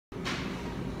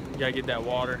Gotta get that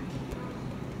water.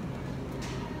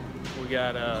 We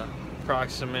got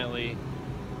approximately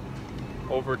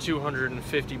over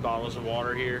 250 bottles of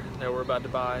water here that we're about to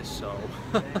buy, so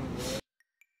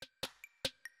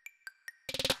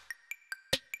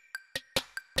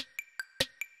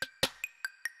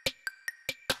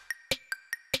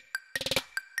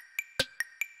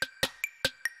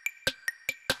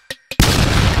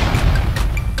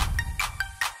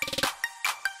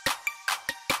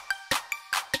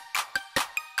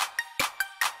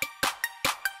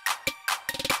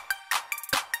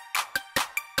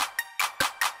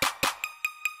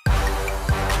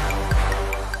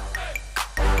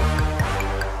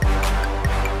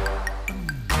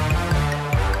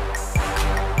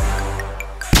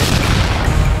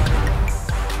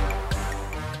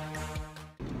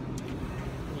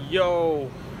yo,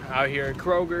 out here at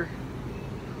Kroger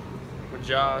with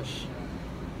Josh.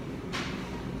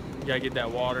 Gotta get that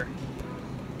water.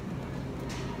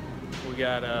 We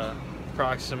got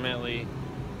approximately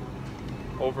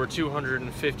over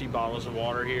 250 bottles of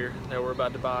water here that we're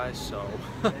about to buy, so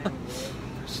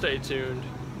stay tuned.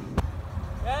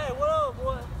 Hey, what up,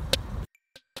 boy?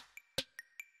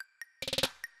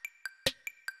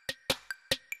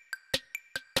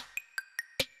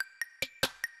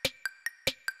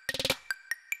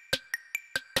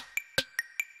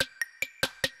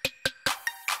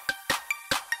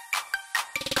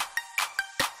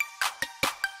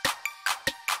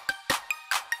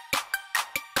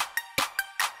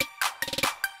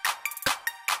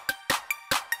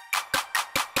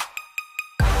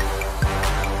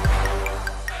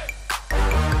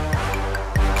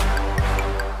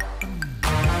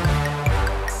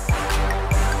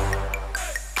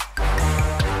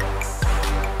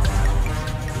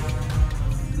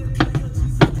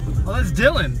 Oh, that's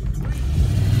Dylan.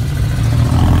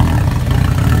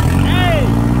 Hey,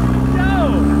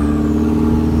 yo!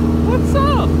 What's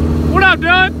up? What up,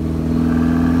 Dylan?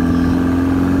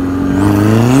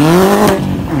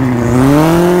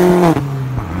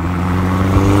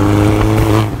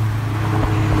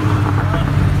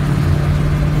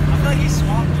 I feel like he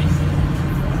swamped me.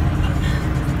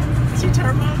 Is he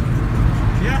turbo?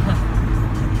 Yeah.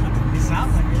 He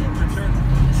sounds like it, for sure.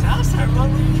 He sounds turbo.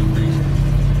 I'm pretty sure.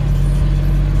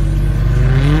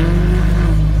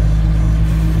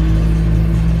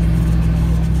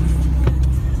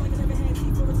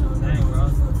 Dang, bro.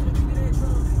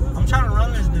 I'm trying to run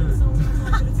this dude.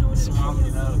 Swamp me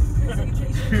though.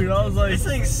 Dude, I was like, This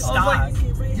thing's stock. I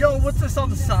was like, yo, what's this on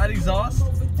the side exhaust?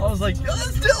 I was like, yo,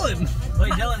 that's Dylan.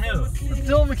 Wait, Dylan who? That's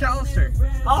Dylan McAllister.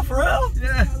 Oh, for real?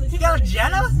 Yeah, He got a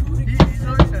Jetta? he's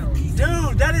always talented.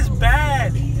 Dude, that is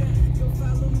bad.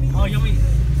 Oh, you want me?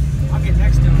 I'll get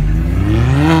next to him.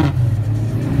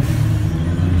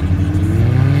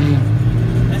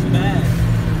 That's bad.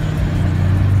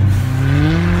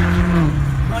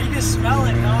 Bro, you can smell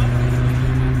it, dog.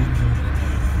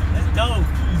 That's dope.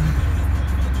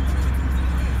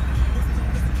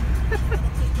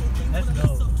 That's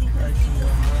dope.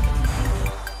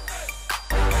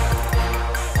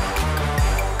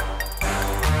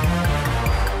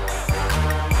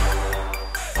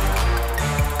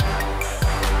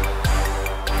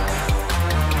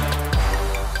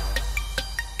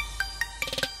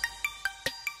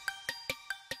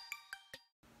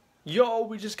 Yo,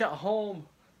 we just got home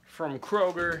from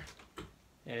Kroger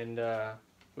and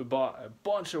we bought a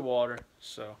bunch of water.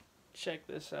 So check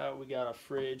this out. We got a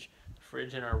fridge. The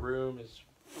fridge in our room is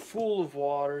full of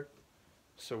water,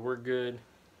 so we're good.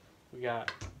 We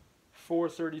got 4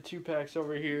 32 packs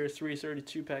over here, 3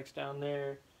 32 packs down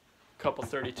there, a couple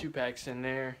 32 packs in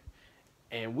there,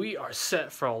 and we are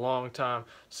set for a long time.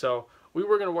 So we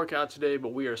were gonna work out today,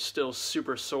 but we are still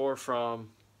super sore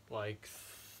from like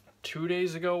 2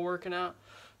 days ago working out,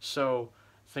 so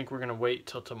I think we're gonna wait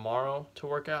till tomorrow to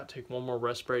work out. Take one more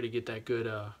rest spray to get that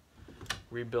good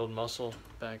rebuild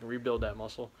that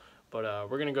muscle. But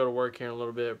we're gonna go to work here in a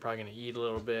little bit. Probably gonna eat a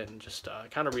little bit and just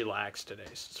kind of relax today.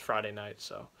 It's Friday night,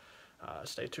 so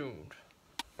stay tuned.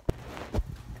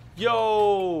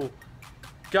 Yo,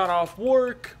 got off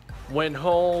work, went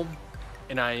home,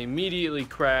 and I immediately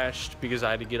crashed because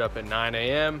I had to get up at 9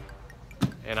 a.m.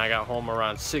 and I got home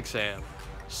around 6 a.m.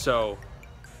 So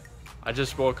I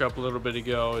just woke up a little bit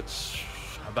ago. It's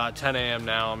about 10 a.m.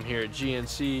 now. I'm here at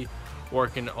GNC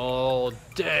working all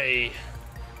day,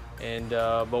 and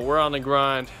but we're on the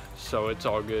grind, so it's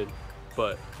all good.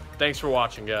 But thanks for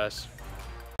watching, guys.